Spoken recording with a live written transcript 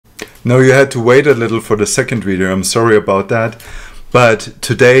No, you had to wait a little for the second video, I'm sorry about that. But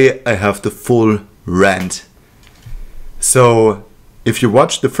today I have the full rant. So if you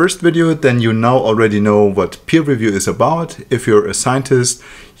watched the first video, then you now already know what peer review is about. If you're a scientist,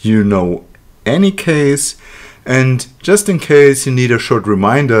 you know any case. And just in case you need a short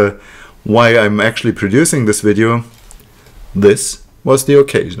reminder why I'm actually producing this video, this was the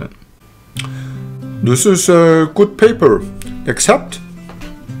occasion. This is a good paper, except,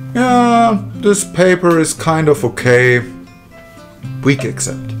 yeah, this paper is kind of okay. Weak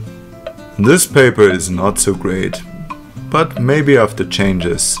accept. This paper is not so great, but maybe after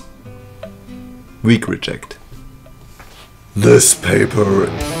changes, weak reject. This paper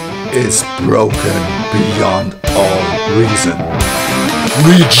is broken beyond all reason.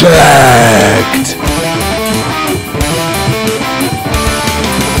 Reject!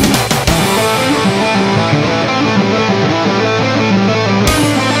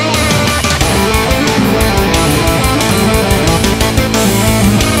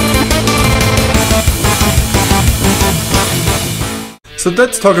 So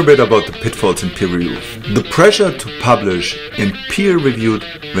let's talk a bit about the pitfalls in peer review. The pressure to publish in peer-reviewed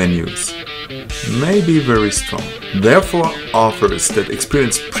venues may be very strong. Therefore, authors that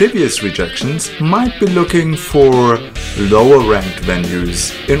experience previous rejections might be looking for lower-ranked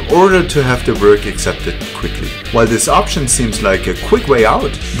venues in order to have their work accepted quickly. While this option seems like a quick way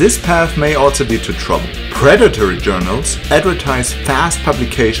out, this path may also lead to trouble. Predatory journals advertise fast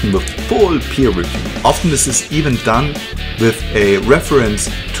publication with full peer review. Often this is even done with a reference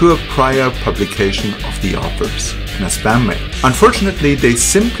to a prior publication of the authors in a spam mail. Unfortunately, they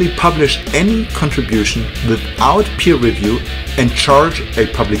simply publish any contribution without peer review and charge a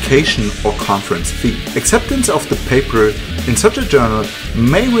publication or conference fee. Acceptance of the paper in such a journal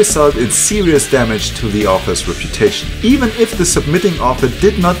may result in serious damage to the author's reputation. Even if the submitting author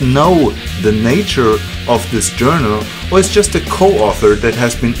did not know the nature of this journal or is just a co-author that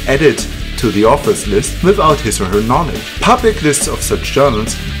has been added to the authors list without his or her knowledge. Public lists of such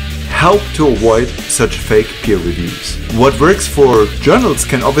journals help to avoid such fake peer reviews. What works for journals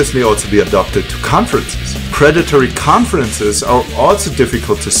can obviously also be adopted to conferences. Predatory conferences are also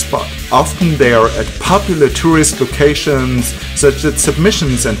difficult to spot. Often they are at popular tourist locations, such that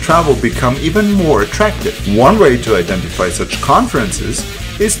submissions and travel become even more attractive. One way to identify such conferences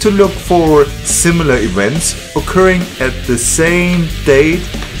is to look for similar events occurring at the same date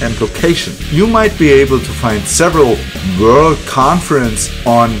and location. You might be able to find several world conferences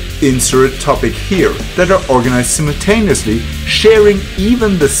on insert topic here that are organized simultaneously, sharing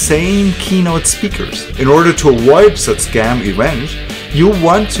even the same keynote speakers. In order to avoid such scam events, you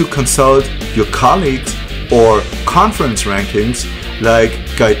want to consult your colleagues or conference rankings like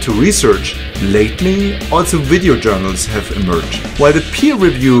Guide to Research. Lately, also video journals have emerged. While the peer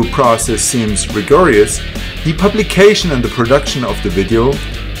review process seems rigorous, the publication and the production of the video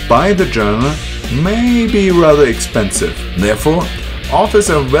by the journal may be rather expensive. Therefore, authors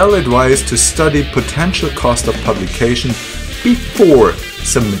are well advised to study potential cost of publication before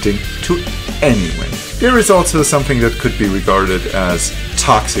submitting to anyone. There is also something that could be regarded as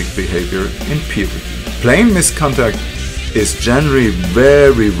toxic behavior in peer review. Plain misconduct is generally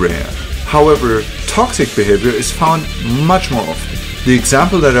very rare. However, toxic behavior is found much more often. The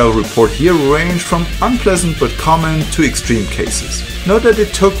example that I'll report here range from unpleasant but common to extreme cases. Note that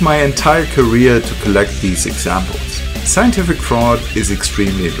it took my entire career to collect these examples. Scientific fraud is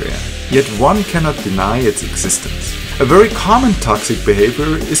extremely rare, yet one cannot deny its existence. A very common toxic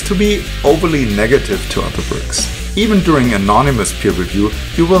behavior is to be overly negative to other works. Even during anonymous peer review,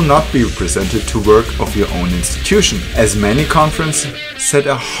 you will not be represented to work of your own institution. As many conferences set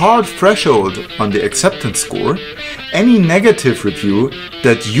a hard threshold on the acceptance score, any negative review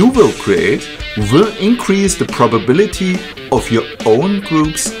that you will create will increase the probability of your own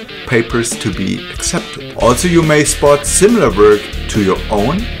group's papers to be accepted. Also, you may spot similar work to your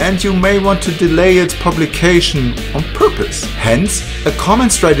own and you may want to delay its publication on purpose. Hence, a common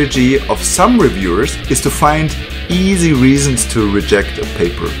strategy of some reviewers is to find easy reasons to reject a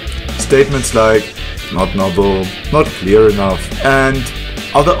paper. Statements like not novel, not clear enough, and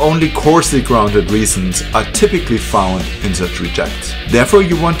other only coarsely grounded reasons are typically found in such rejects. Therefore,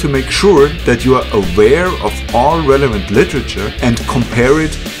 you want to make sure that you are aware of all relevant literature and compare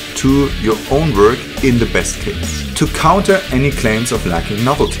it to your own work in the best case, to counter any claims of lacking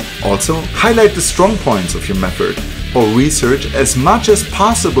novelty. Also, highlight the strong points of your method or research as much as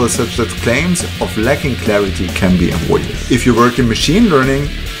possible such that claims of lacking clarity can be avoided. If you work in machine learning,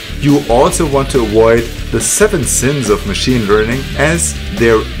 you also want to avoid the 7 sins of machine learning as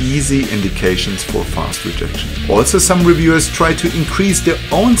their easy indications for fast rejection. Also, some reviewers try to increase their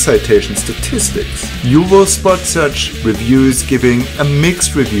own citation statistics. You will spot such reviews giving a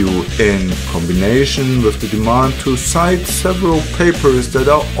mixed review in combination with the demand to cite several papers that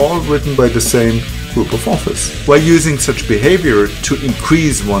are all written by the same group of authors. While using such behavior to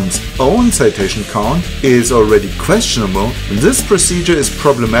increase one's own citation count is already questionable, this procedure is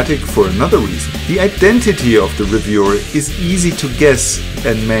problematic for another reason. The identity of the reviewer is easy to guess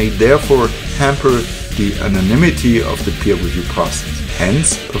and may therefore hamper the anonymity of the peer review process.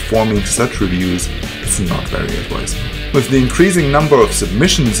 Hence, performing such reviews is not very advisable. With the increasing number of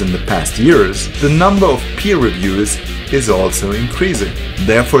submissions in the past years, the number of peer reviews is also increasing.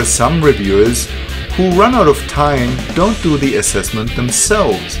 Therefore, some reviewers who run out of time don't do the assessment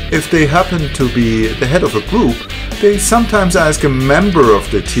themselves. If they happen to be the head of a group, they sometimes ask a member of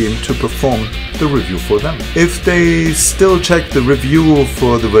the team to perform the review for them. If they still check the review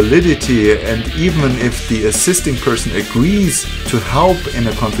for the validity, and even if the assisting person agrees to help in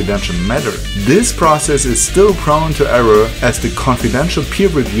a confidential matter, this process is still prone to error as the confidential peer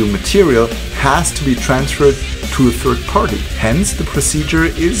review material has to be transferred to a third party. Hence, the procedure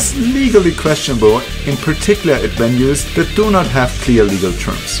is legally questionable, in particular at venues that do not have clear legal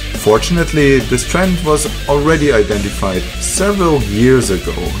terms. Fortunately, this trend was already identified several years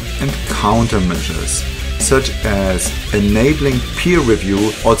ago, and countermeasures such as enabling peer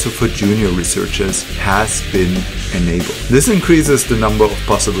review also for junior researchers has been enabled. This increases the number of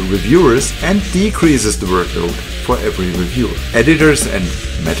possible reviewers and decreases the workload for every reviewer. Editors and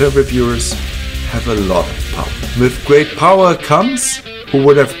meta-reviewers have a lot of power. With great power comes, who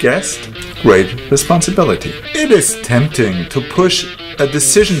would have guessed, great responsibility. It is tempting to push a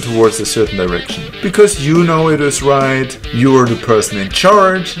decision towards a certain direction because you know it is right, you're the person in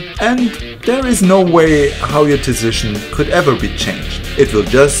charge, and there is no way how your decision could ever be changed. It will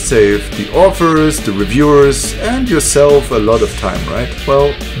just save the authors, the reviewers, and yourself a lot of time, right?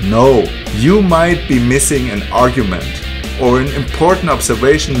 Well, no. You might be missing an argument or an important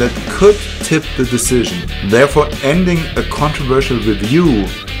observation that could tip the decision. Therefore, ending a controversial review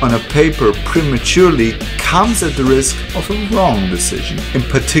on a paper prematurely comes at the risk of a wrong decision, in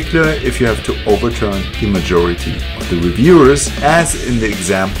particular if you have to overturn the majority of the reviewers, as in the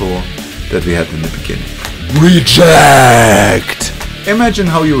example that we had in the beginning. Reject! Imagine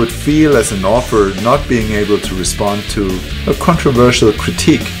how you would feel as an author not being able to respond to a controversial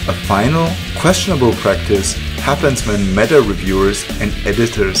critique. A final, questionable practice happens when meta-reviewers and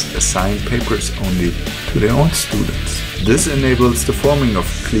editors assign papers only to their own students. This enables the forming of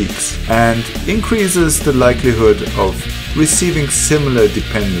cliques and increases the likelihood of receiving similar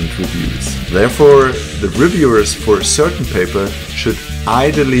dependent reviews. Therefore, the reviewers for a certain paper should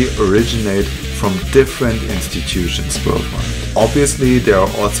ideally originate from different institutions worldwide. Obviously, there are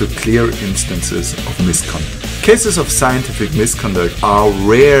also clear instances of misconduct. Cases of scientific misconduct are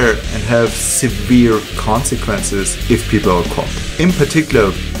rare and have severe consequences if people are caught. In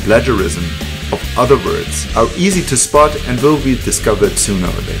particular, plagiarism of other words are easy to spot and will be discovered sooner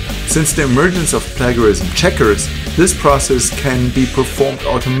or later. Since the emergence of plagiarism checkers, this process can be performed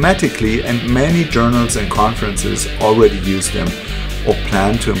automatically, and many journals and conferences already use them or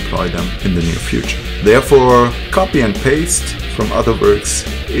plan to employ them in the near future. Therefore, copy and paste from other works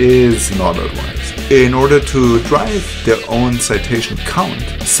is not advised. In order to drive their own citation count,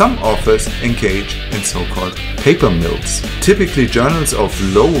 some authors engage in so-called paper mills. Typically, journals of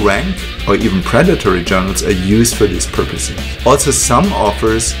low rank or even predatory journals are used for these purposes. Also, some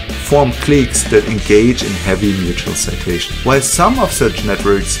authors form cliques that engage in heavy mutual citation. While some of such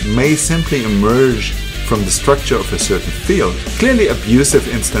networks may simply emerge from the structure of a certain field, clearly abusive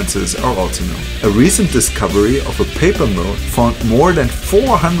instances are also known. A recent discovery of a paper mill found more than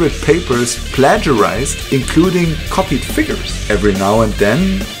 400 papers plagiarized, including copied figures. Every now and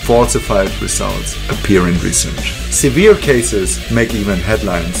then, falsified results appear in research. Severe cases make even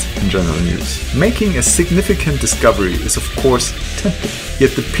headlines in journal news. Making a significant discovery is of course tempting,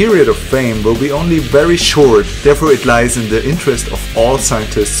 yet the period of fame will be only very short. Therefore, it lies in the interest of all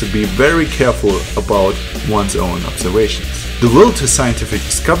scientists to be very careful about one's own observations. The will to scientific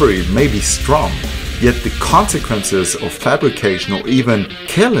discovery may be strong, yet the consequences of fabrication or even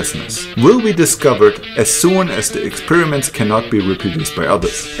carelessness will be discovered as soon as the experiments cannot be reproduced by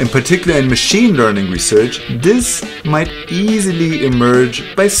others. In particular, in machine learning research, this might easily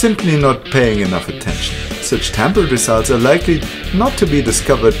emerge by simply not paying enough attention. Such tampered results are likely not to be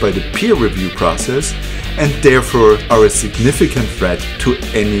discovered by the peer review process, and therefore are a significant threat to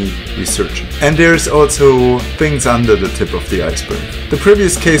any researcher. And there's also things under the tip of the iceberg. The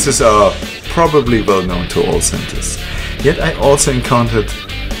previous cases are probably well known to all centers. Yet I also encountered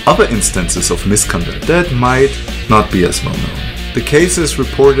other instances of misconduct that might not be as well known. The cases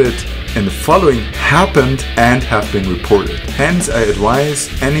reported in the following happened and have been reported. Hence, I advise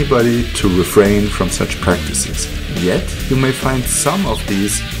anybody to refrain from such practices. Yet, you may find some of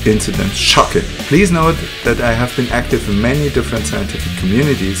these incidents shocking. Please note that I have been active in many different scientific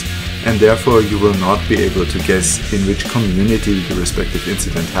communities, and therefore you will not be able to guess in which community the respective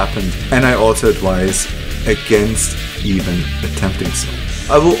incident happened, and I also advise against even attempting so.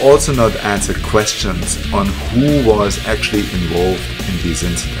 I will also not answer questions on who was actually involved in these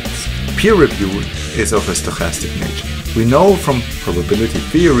incidents. Peer review is of a stochastic nature. We know from probability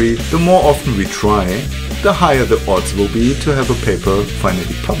theory, the more often we try, the higher the odds will be to have a paper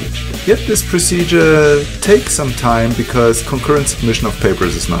finally published. Yet this procedure takes some time because concurrent submission of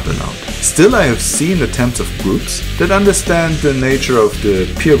papers is not allowed. Still, I have seen attempts of groups that understand the nature of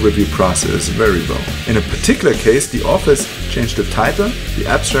the peer review process very well. In a particular case, the authors changed the title, the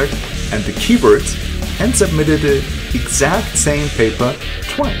abstract, and the keywords and submitted the exact same paper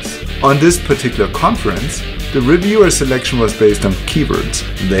twice. On this particular conference, the reviewer selection was based on keywords.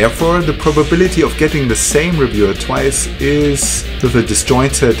 Therefore, the probability of getting the same reviewer twice is, with a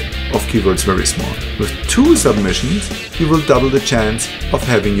disjoint set of keywords, very small. With 2 submissions, you will double the chance of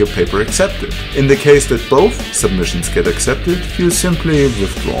having your paper accepted. In the case that both submissions get accepted, you simply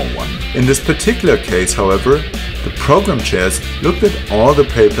withdraw one. In this particular case, however, the program chairs looked at all the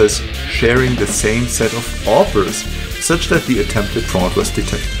papers sharing the same set of authors, such that the attempted fraud was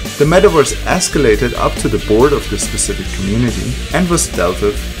detected. The matter was escalated up to the board of the specific community and was dealt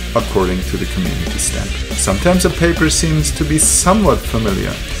with according to the community standard. Sometimes a paper seems to be somewhat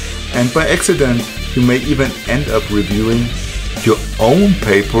familiar, and by accident you may even end up reviewing your own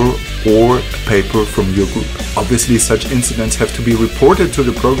paper or a paper from your group. Obviously, such incidents have to be reported to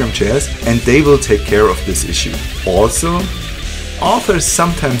the program chairs and they will take care of this issue. Also, authors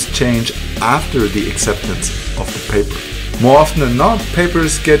sometimes change after the acceptance of the paper. More often than not,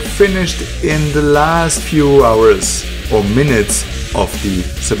 papers get finished in the last few hours or minutes of the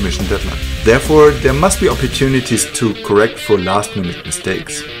submission deadline. Therefore, there must be opportunities to correct for last-minute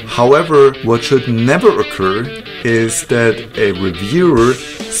mistakes. However, what should never occur is that a reviewer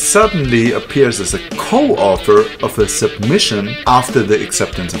suddenly appears as a co-author of a submission after the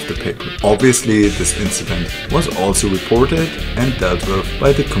acceptance of the paper. Obviously, this incident was also reported and dealt with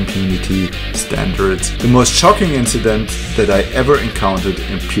by the community standards. The most shocking incident that I ever encountered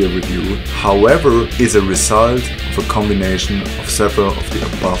in peer review, however, is a result of a combination of several of the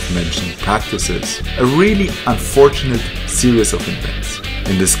above-mentioned practices. A really unfortunate series of events.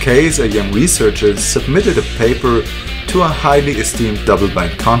 In this case, a young researcher submitted a paper to a highly esteemed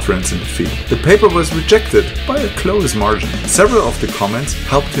double-blind conference in the field. The paper was rejected by a close margin. Several of the comments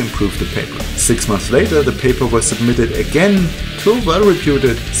helped to improve the paper. 6 months later, the paper was submitted again to a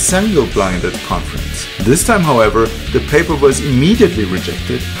well-reputed single-blinded conference. This time, however, the paper was immediately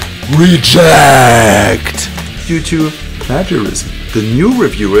rejected. Reject! Due to plagiarism. The new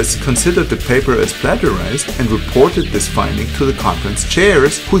reviewers considered the paper as plagiarized and reported this finding to the conference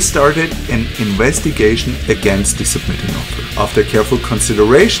chairs, who started an investigation against the submitting author. After careful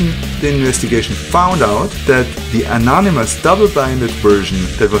consideration, the investigation found out that the anonymous double-blinded version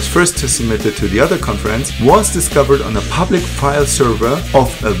that was first submitted to the other conference was discovered on a public file server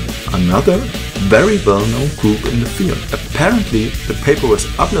of another very well-known group in the field. Apparently, the paper was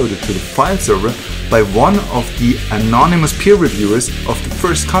uploaded to the file server by one of the anonymous peer reviewers of the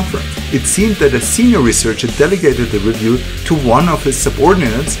first conference. It seemed that a senior researcher delegated the review to one of his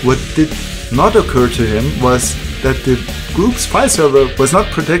subordinates. What did not occur to him was that the group's file server was not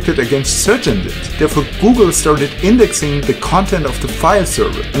protected against search engines. Therefore, Google started indexing the content of the file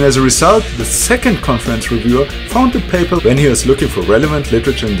server. And as a result, the second conference reviewer found the paper when he was looking for relevant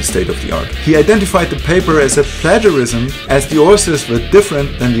literature in the state of the art. He identified the paper as a plagiarism, as the authors were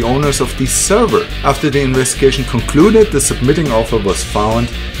different than the owners of the server. After the investigation concluded, the submitting author was found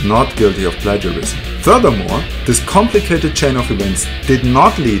not guilty of plagiarism. Furthermore, this complicated chain of events did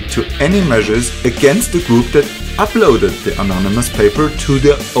not lead to any measures against the group that uploaded the anonymous paper to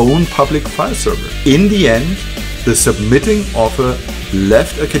their own public file server. In the end, the submitting author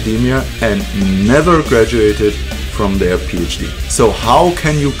left academia and never graduated from their PhD. So how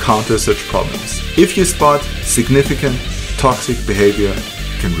can you counter such problems? If you spot significant toxic behavior,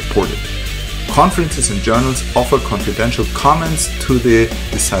 you can report it. Conferences and journals offer confidential comments to the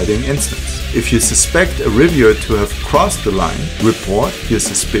deciding instance. If you suspect a reviewer to have crossed the line, report your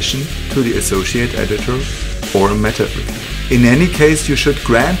suspicion to the associate editor or a meta review. In any case, you should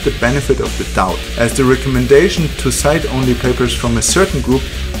grant the benefit of the doubt, as the recommendation to cite only papers from a certain group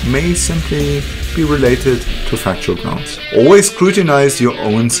may simply be related to factual grounds. Always scrutinize your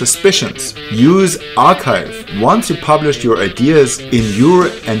own suspicions. Use archive. Once you publish your ideas in your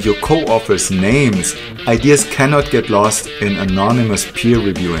and your co-authors' names, ideas cannot get lost in anonymous peer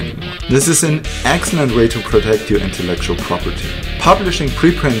review anymore. This is an excellent way to protect your intellectual property. Publishing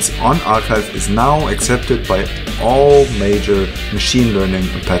preprints on archive is now accepted by all major machine learning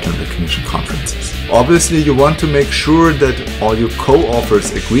and pattern recognition conferences. Obviously, you want to make sure that all your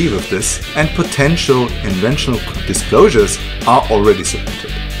co-authors agree with this and potential inventional disclosures are already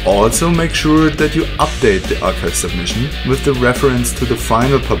submitted. Also, make sure that you update the archive submission with the reference to the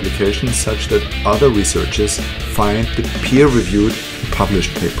final publication such that other researchers find the peer-reviewed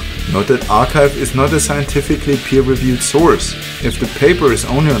published paper. Note that archive is not a scientifically peer-reviewed source. If the paper is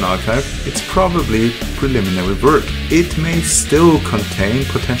only on archive, it's probably preliminary work. It may still contain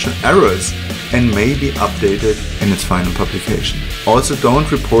potential errors and may be updated in its final publication. Also,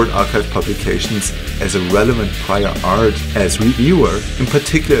 don't report archive publications as a relevant prior art as reviewer, in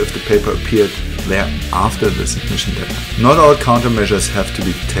particular if the paper appeared there after the submission deadline. Not all countermeasures have to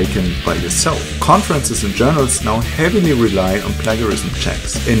be taken by yourself. Conferences and journals now heavily rely on plagiarism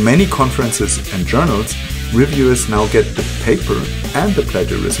checks. In many conferences and journals, reviewers now get the paper and the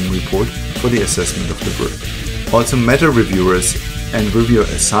plagiarism report for the assessment of the work. Also, meta-reviewers and reviewer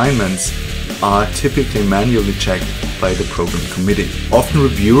assignments are typically manually checked by the program committee. Often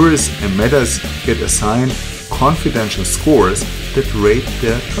reviewers and metas get assigned confidential scores that rate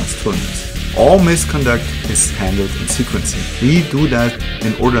their trustfulness. All misconduct is handled in sequencing. We do that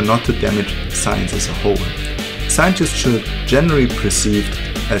in order not to damage science as a whole. Scientists should generally be perceived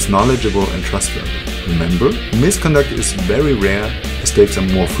as knowledgeable and trustworthy. Remember, misconduct is very rare, mistakes are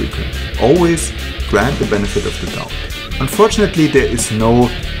more frequent. Always grant the benefit of the doubt. Unfortunately, there is no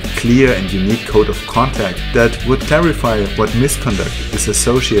clear and unique code of conduct that would clarify what misconduct is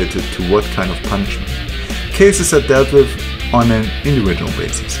associated to what kind of punishment. Cases are dealt with on an individual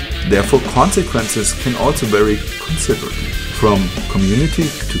basis. Therefore, consequences can also vary considerably, from community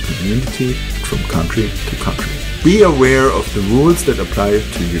to community, from country to country. Be aware of the rules that apply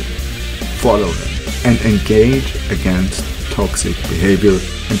to you. Follow them and engage against toxic behavior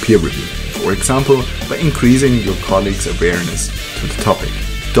and peer review. For example, by increasing your colleagues' awareness to the topic.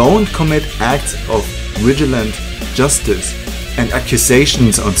 Don't commit acts of vigilant justice and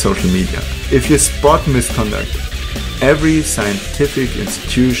accusations on social media. If you spot misconduct, every scientific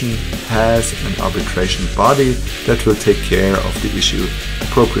institution has an arbitration body that will take care of the issue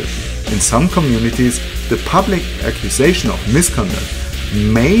appropriately. In some communities, the public accusation of misconduct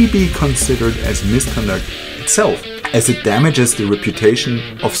may be considered as misconduct itself, as it damages the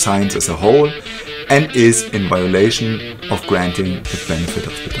reputation of science as a whole and is in violation of granting the benefit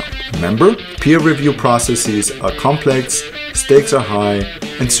of the doubt. Remember, peer review processes are complex, stakes are high,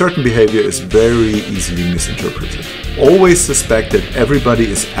 and certain behavior is very easily misinterpreted. Always suspect that everybody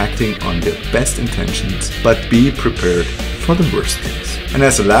is acting on their best intentions, but be prepared for the worst case. And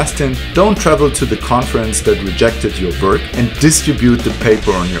as a last hint, don't travel to the conference that rejected your work and distribute the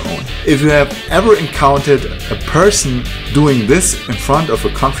paper on your own. If you have ever encountered a person doing this in front of a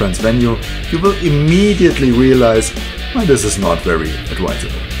conference venue, you will immediately realize, well, this is not very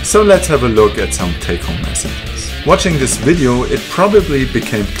advisable. So let's have a look at some take-home messages. Watching this video, it probably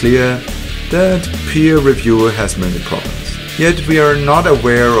became clear that peer review has many problems. Yet we are not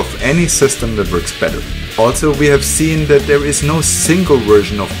aware of any system that works better. Also, we have seen that there is no single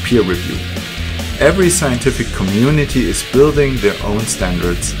version of peer review. Every scientific community is building their own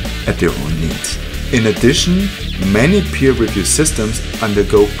standards at their own needs. In addition, many peer review systems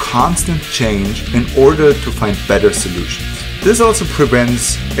undergo constant change in order to find better solutions. This also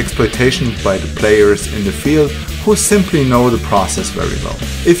prevents exploitation by the players in the field who simply know the process very well.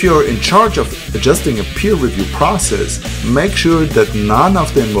 If you are in charge of adjusting a peer review process, make sure that none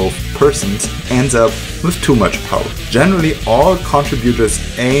of the involved persons ends up with too much power. Generally, all contributors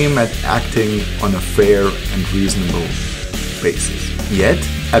aim at acting on a fair and reasonable basis. Yet,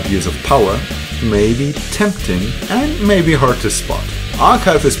 abuse of power may be tempting and may be hard to spot.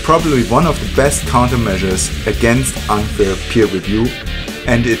 Archive is probably one of the best countermeasures against unfair peer review,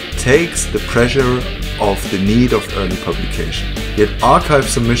 and it takes the pressure of the need of early publication. Yet archive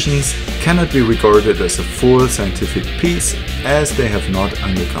submissions cannot be regarded as a full scientific piece, as they have not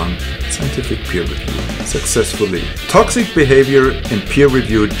undergone scientific peer review successfully. Toxic behavior in peer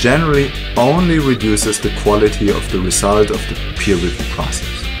review generally only reduces the quality of the result of the peer review process.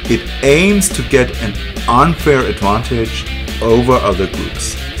 It aims to get an unfair advantage over other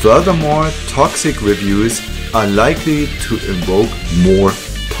groups. Furthermore, toxic reviews are likely to evoke more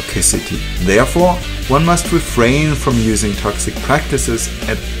toxicity. Therefore, one must refrain from using toxic practices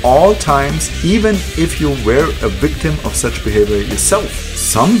at all times, even if you were a victim of such behavior yourself.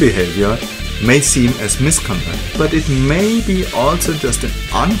 Some behavior may seem as misconduct, but it may be also just an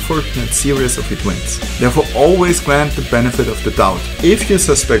unfortunate series of events. Therefore, always grant the benefit of the doubt. If you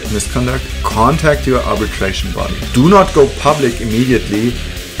suspect misconduct, contact your arbitration body. Do not go public immediately,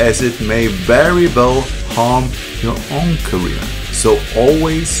 as it may very well harm your own career. So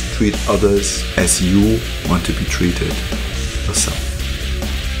always treat others as you want to be treated yourself.